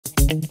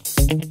Hey,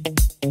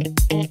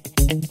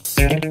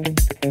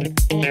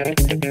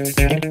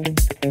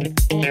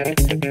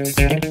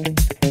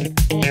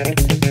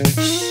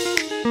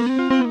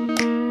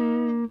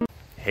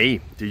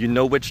 do you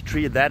know which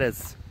tree that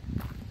is?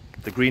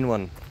 The green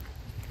one.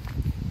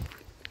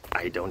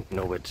 I don't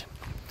know it,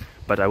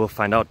 but I will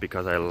find out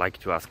because I like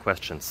to ask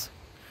questions.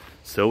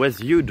 So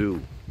as you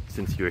do,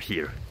 since you're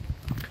here.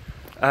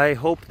 I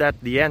hope that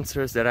the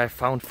answers that I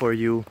found for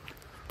you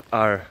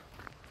are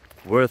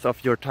worth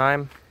of your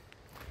time,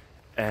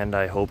 and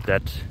I hope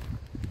that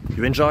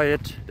you enjoy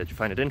it, that you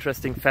find it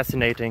interesting,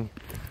 fascinating,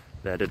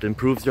 that it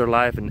improves your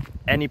life in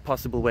any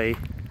possible way,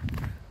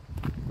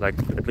 like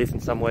at least in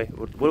some way,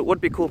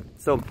 would be cool.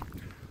 So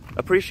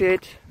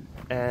appreciate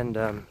and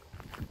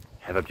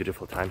have a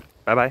beautiful time.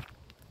 Bye bye.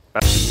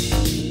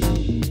 Bye.